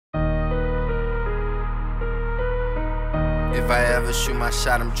If I ever shoot my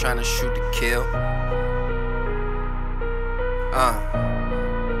shot, I'm tryna shoot to kill.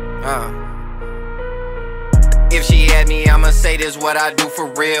 If she had me, I'ma say this what I do for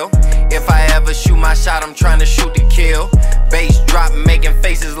real. If I ever shoot my shot, I'm tryna shoot to kill. Bass drop, making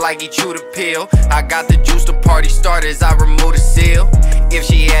faces like he chewed a pill. I got the juice, the party starters, I remove the seal. If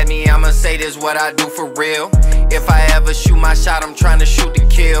she had me, I'ma say this what I do for real. If I ever shoot my shot, I'm tryna shoot to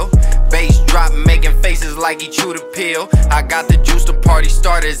kill. Bass drop, making faces like he chewed a pill. I got the juice, the party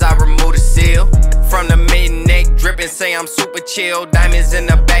starters, I remove the seal. From the mid-neck, drippin', say I'm super chill. Diamonds in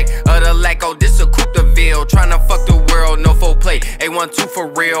the back of the Laco, this a Coupe de Ville. Tryna fuck the world, no full play, A-1-2 for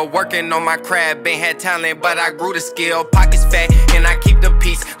real. Working on my craft, ain't had talent, but I grew the skill. Pockets fat, and I keep the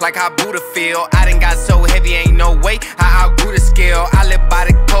peace, like how Buddha feel. I done got so heavy, ain't no way, I outgrew the scale. I live by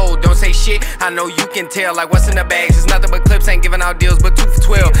the code, don't say shit, I know you can tell. Like what's in the bags, it's nothing but clips, ain't giving out deals, but 2 for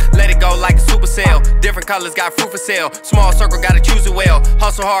 12. Let it go like a super sale, different colors, got fruit for sale. Small circle, gotta choose it well.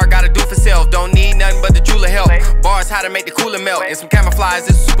 Hustle hard, gotta do for self, don't need nothing but the jeweler help. Bars, how to make the cooler melt, and some camouflage,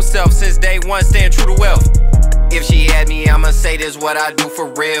 this super self. Since day one, staying true to wealth. If she had me, I'ma say this what I do for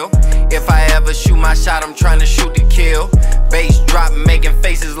real. If I ever shoot my shot, I'm tryna shoot to kill. Bass drop, making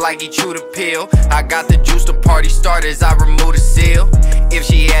faces like he chewed a pill. I got the juice, the party starters, I remove the seal. If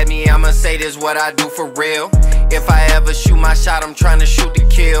she had me, I'ma say this what I do for real. If I ever shoot my shot, I'm tryna shoot to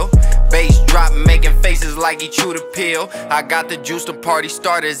kill. Bass drop, making faces like he chewed a pill. I got the juice, the party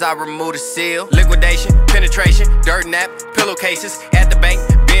starters, I remove the seal. Liquidation, penetration, dirt nap, pillowcases. At the bank,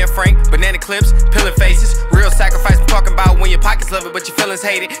 being frank, banana clips, pilling faces. Real sacrifice, I'm talking about when your pockets love it, but your feelings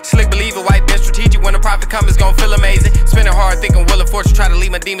hate it. Slick believer, white been strategic, when the profit comes, it's gon' feel amazing. Spinning hard, thinking Will of Fortune, try to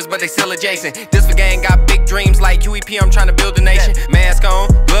lead my demons, but they still adjacent. This for gang, got big dreams like UEP, I'm trying to build a nation. Mask on,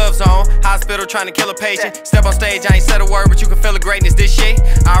 gloves on, hospital trying to kill a patient. Step on stage, I ain't said a word, but you can feel the greatness, this shit.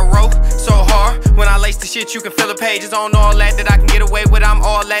 I wrote so hard, when I lace the shit, you can feel the pages. On all that I can get away with, I'm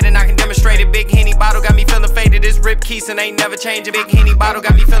all that and I can demonstrate it. Big Henny bottle got me feeling faded, this Rip Keeson ain't never changing. Big Henny bottle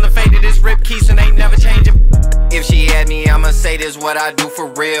got me feeling faded, this Rip Keeson ain't never changing. If she had me, I'ma say this what I do for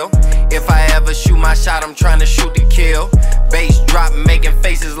real. If I ever shoot my shot, I'm tryna shoot to kill. Bass drop, making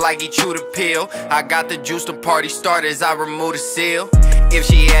faces like he chewed a pill. I got the juice, the party starters, I remove the seal. If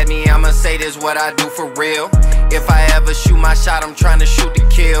she had me, I'ma say this what I do for real. If I ever shoot my shot, I'm tryna shoot to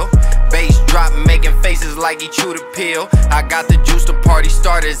kill. Bass drop, making faces like he chewed a pill. I got the juice, the party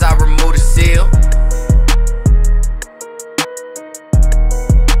starters, I remove the seal.